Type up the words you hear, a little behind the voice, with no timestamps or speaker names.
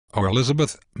Oh,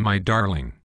 Elizabeth, my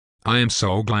darling. I am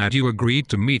so glad you agreed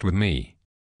to meet with me.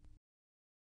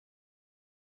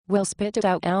 Well, spit it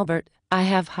out, Albert. I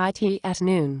have high tea at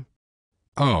noon.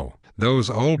 Oh, those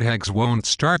old hags won't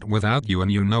start without you,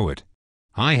 and you know it.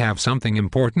 I have something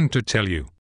important to tell you.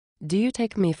 Do you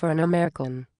take me for an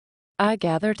American? I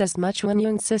gathered as much when you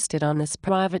insisted on this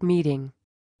private meeting.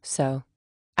 So,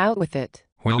 out with it.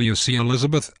 Well, you see,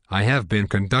 Elizabeth, I have been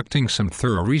conducting some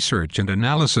thorough research and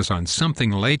analysis on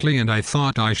something lately, and I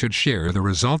thought I should share the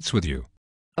results with you.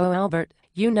 Oh, Albert,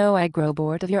 you know I grow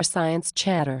bored of your science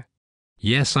chatter.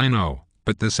 Yes, I know,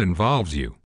 but this involves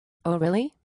you. Oh,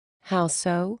 really? How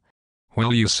so?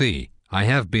 Well, you see, I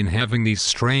have been having these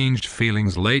strange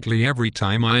feelings lately every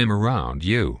time I am around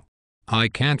you. I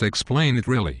can't explain it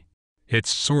really. It's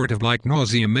sort of like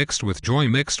nausea mixed with joy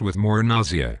mixed with more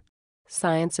nausea.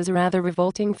 Science is a rather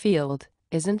revolting field,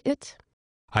 isn't it?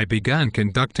 I began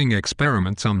conducting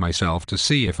experiments on myself to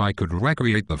see if I could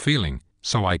recreate the feeling,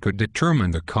 so I could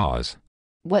determine the cause.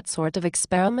 What sort of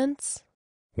experiments?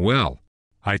 Well,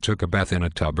 I took a bath in a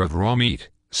tub of raw meat,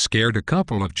 scared a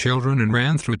couple of children, and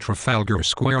ran through Trafalgar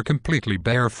Square completely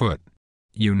barefoot.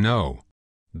 You know,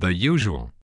 the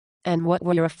usual. And what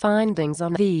were your findings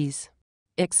on these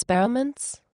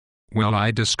experiments? Well,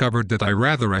 I discovered that I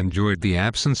rather enjoyed the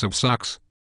absence of socks.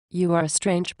 You are a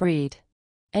strange breed.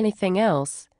 Anything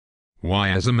else? Why,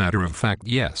 as a matter of fact,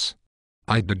 yes.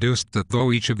 I deduced that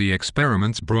though each of the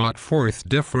experiments brought forth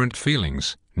different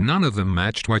feelings, none of them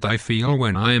matched what I feel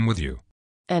when I am with you.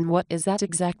 And what is that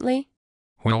exactly?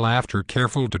 Well, after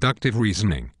careful deductive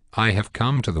reasoning, I have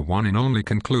come to the one and only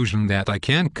conclusion that I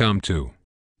can come to.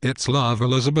 It's love,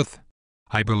 Elizabeth.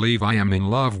 I believe I am in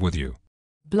love with you.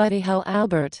 Bloody hell,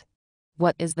 Albert.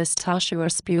 What is this tosh you are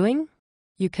spewing?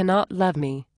 You cannot love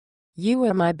me. You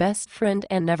were my best friend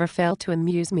and never failed to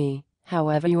amuse me.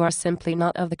 However, you are simply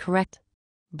not of the correct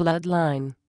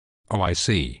bloodline. Oh, I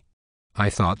see. I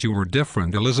thought you were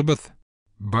different, Elizabeth.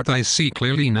 But I see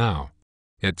clearly now.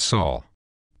 It's all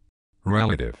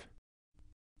relative.